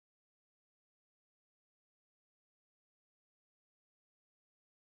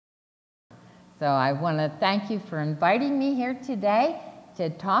So I want to thank you for inviting me here today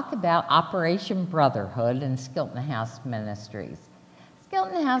to talk about Operation Brotherhood and Skilton House Ministries.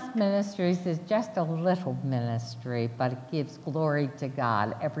 Skilton House Ministries is just a little ministry, but it gives glory to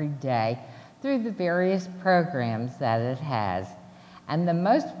God every day through the various programs that it has. And the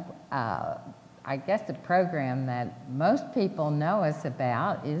most, I guess the program that most people know us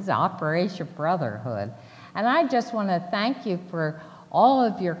about is Operation Brotherhood. And I just want to thank you for all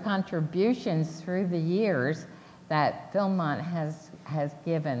of your contributions through the years that Phil-Mont has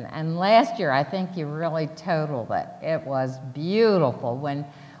given. And last year, I think you really totaled it. It was beautiful when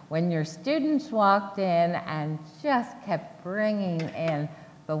your students walked in and just kept bringing in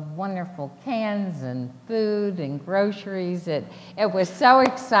the wonderful cans and food and groceries. It was so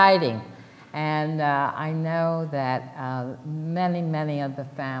exciting. And I know that many of the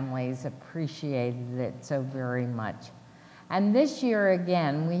families appreciated it so very much. And this year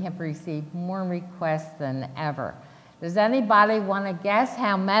again, we have received more requests than ever. Does anybody want to guess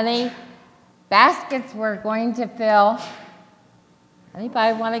how many baskets we're going to fill?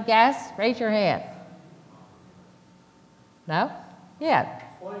 Anybody want to guess? Raise your hand. No? Yeah.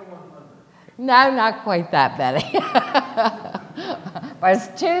 2,100. No, not quite that many. But it's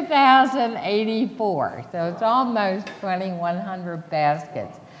 2,084, so it's almost 2,100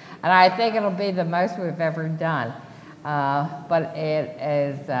 baskets. And I think it'll be the most we've ever done. But it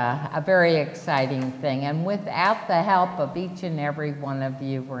is a very exciting thing. And without the help of each and every one of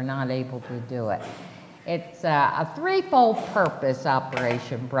you, we're not able to do it. It's a threefold purpose,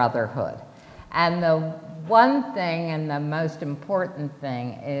 Operation Brotherhood. And the one thing and the most important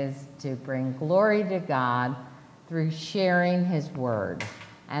thing is to bring glory to God through sharing His Word.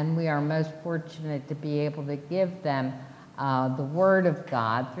 And we are most fortunate to be able to give them the Word of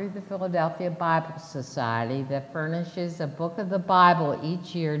God through the Philadelphia Bible Society that furnishes a book of the Bible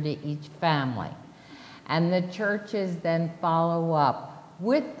each year to each family. And the churches then follow up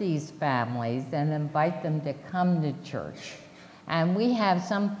with these families and invite them to come to church. And we have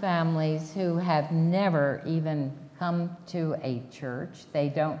some families who have never even come to a church. They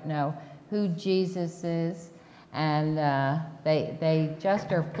don't know who Jesus is, and they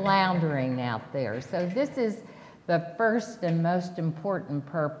just are floundering out there. So this is the first and most important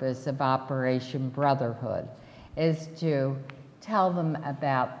purpose of Operation Brotherhood, is to tell them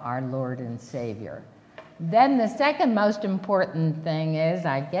about our Lord and Savior. Then the second most important thing is,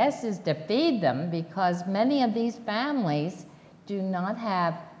 I guess, is to feed them, because many of these families do not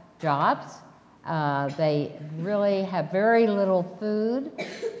have jobs. They really have very little food,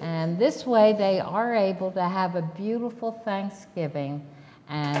 and this way they are able to have a beautiful Thanksgiving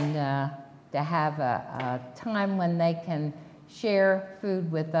and to have a time when they can share food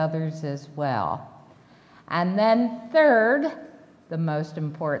with others as well. And then third, the most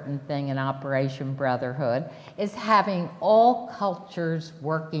important thing in Operation Brotherhood is having all cultures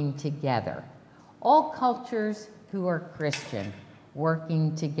working together. All cultures who are Christian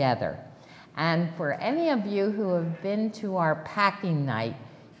working together. And for any of you who have been to our packing night,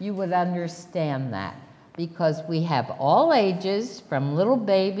 you would understand that, because we have all ages, from little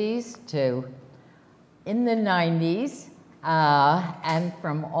babies to in the 90s, and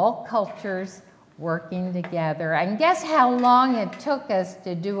from all cultures working together. And guess how long it took us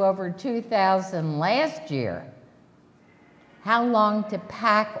to do over 2,000 last year? How long to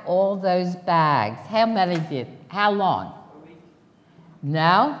pack all those bags? How long? A week.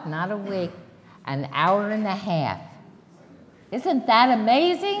 No, not a week. An hour and a half. Isn't that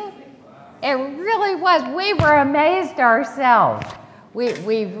amazing? It really was. We were amazed ourselves.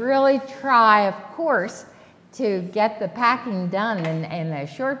 We really try, of course, to get the packing done in a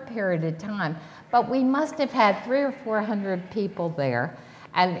short period of time, but we must have had 300 or 400 people there,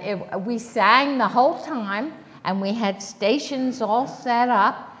 and we sang the whole time, and we had stations all set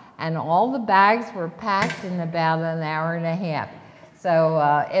up, and all the bags were packed in about an hour and a half. So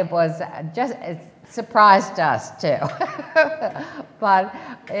it surprised us too. But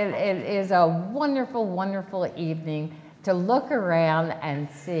it is a wonderful, wonderful evening to look around and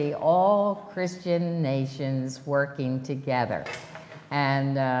see all Christian nations working together.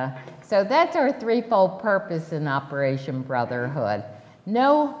 And so that's our threefold purpose in Operation Brotherhood.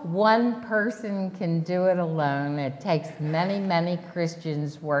 No one person can do it alone. It takes many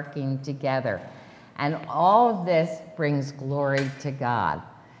Christians working together. And all of this brings glory to God.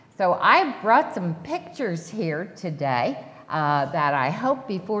 So I brought some pictures here today that I hope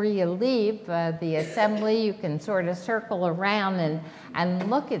before you leave the assembly you can sort of circle around and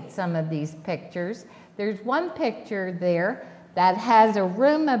look at some of these pictures. There's one picture there that has a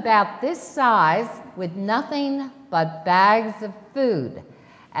room about this size with nothing but bags of food.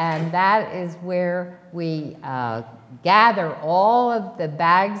 And that is where we gather all of the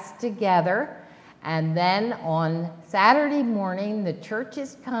bags together. And then on Saturday morning, the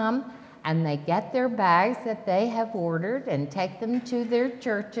churches come and they get their bags that they have ordered and take them to their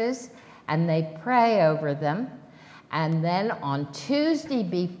churches, and they pray over them. And then on Tuesday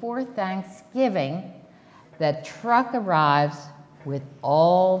before Thanksgiving, the truck arrives with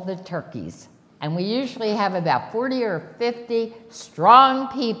all the turkeys. And we usually have about 40 or 50 strong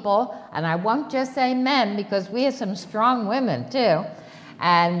people, and I won't just say men because we have some strong women too.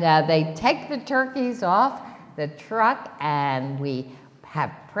 And they take the turkeys off the truck, and we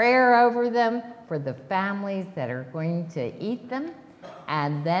have prayer over them for the families that are going to eat them.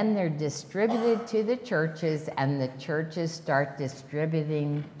 And then they're distributed to the churches, and the churches start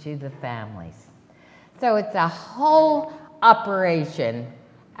distributing to the families. So it's a whole operation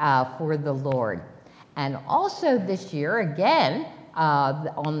for the Lord. And also this year, again,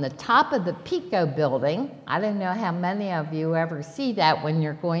 on the top of the Pico building, I don't know how many of you ever see that when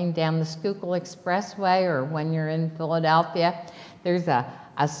you're going down the Schuylkill Expressway or when you're in Philadelphia. There's a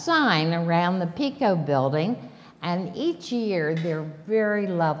sign around the Pico building, and each year they're very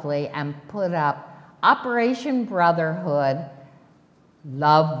lovely and put up Operation Brotherhood,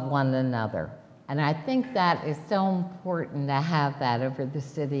 love one another. And I think that is so important to have that over the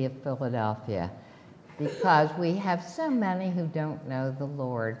city of Philadelphia, because we have so many who don't know the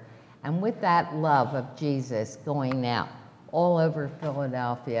Lord. And with that love of Jesus going out all over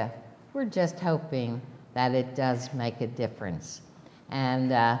Philadelphia, we're just hoping that it does make a difference.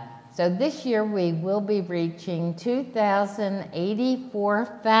 And so this year we will be reaching 2,084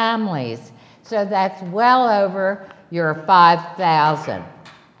 families. So that's well over your 5,000.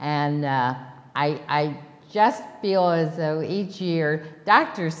 And I just feel as though each year,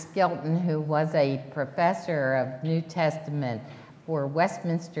 Dr. Skilton, who was a professor of New Testament for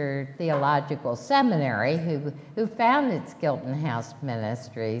Westminster Theological Seminary, who founded Skilton House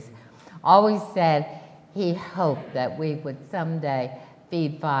Ministries, always said he hoped that we would someday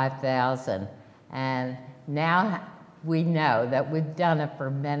feed 5,000. And now we know that we've done it for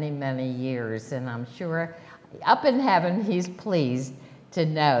many, many years, and I'm sure up in heaven he's pleased to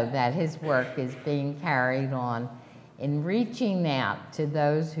know that his work is being carried on in reaching out to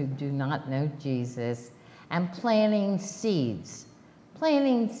those who do not know Jesus and planting seeds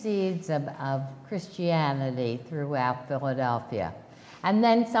of Christianity throughout Philadelphia. And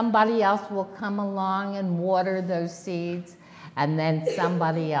then somebody else will come along and water those seeds, and then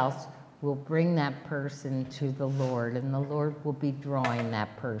somebody else will bring that person to the Lord, and the Lord will be drawing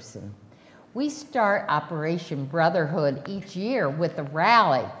that person. We start Operation Brotherhood each year with a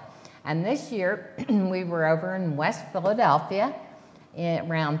rally. And this year, we were over in West Philadelphia,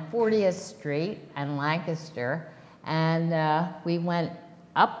 around 40th Street and Lancaster. And we went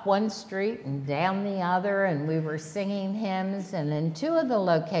up one street and down the other, and we were singing hymns. And in two of the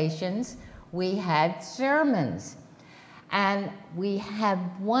locations, we had sermons. And we had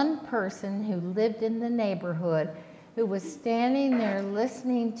one person who lived in the neighborhood who was standing there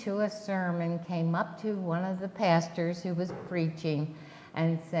listening to a sermon, came up to one of the pastors who was preaching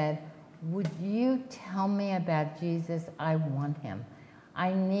and said, "Would you tell me about Jesus? I want him.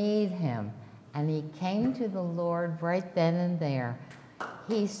 I need him." And he came to the Lord right then and there.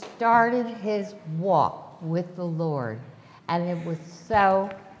 He started his walk with the Lord, and it was so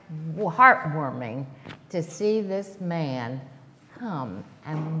heartwarming to see this man come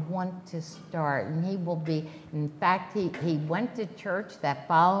and want to start. And he will be, in fact, he went to church that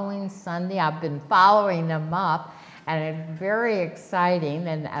following Sunday. I've been following him up, and it's very exciting.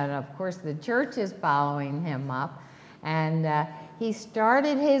 And of course, the church is following him up. And he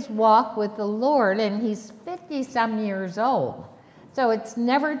started his walk with the Lord, and he's 50-some years old. So it's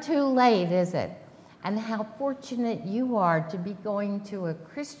never too late, is it? And how fortunate you are to be going to a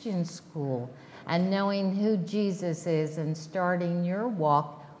Christian school and knowing who Jesus is and starting your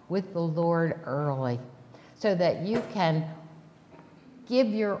walk with the Lord early, so that you can give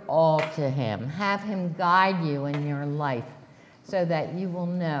your all to him, have him guide you in your life, so that you will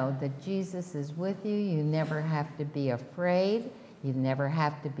know that Jesus is with you. You never have to be afraid. You never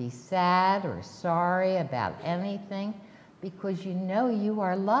have to be sad or sorry about anything, because you know you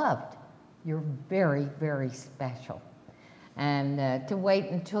are loved. You're very, very special. And to wait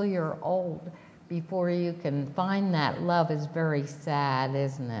until you're old before you can find that love is very sad,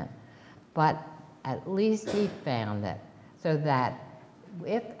 isn't it? But at least he found it, so that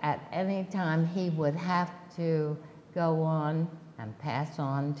if at any time he would have to go on and pass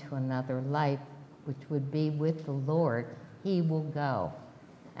on to another life, which would be with the Lord, he will go.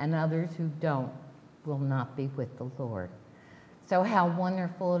 And others who don't will not be with the Lord. So how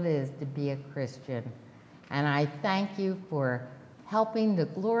wonderful it is to be a Christian. And I thank you for helping to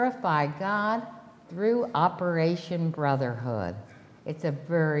glorify God through Operation Brotherhood. It's a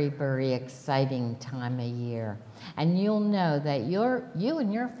very, very exciting time of year. And you'll know that you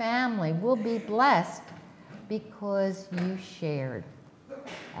and your family will be blessed because you shared.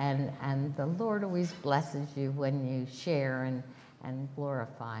 And the Lord always blesses you when you share and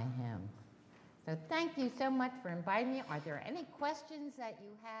glorify Him. So thank you so much for inviting me. Are there any questions that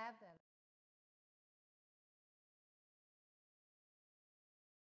you have?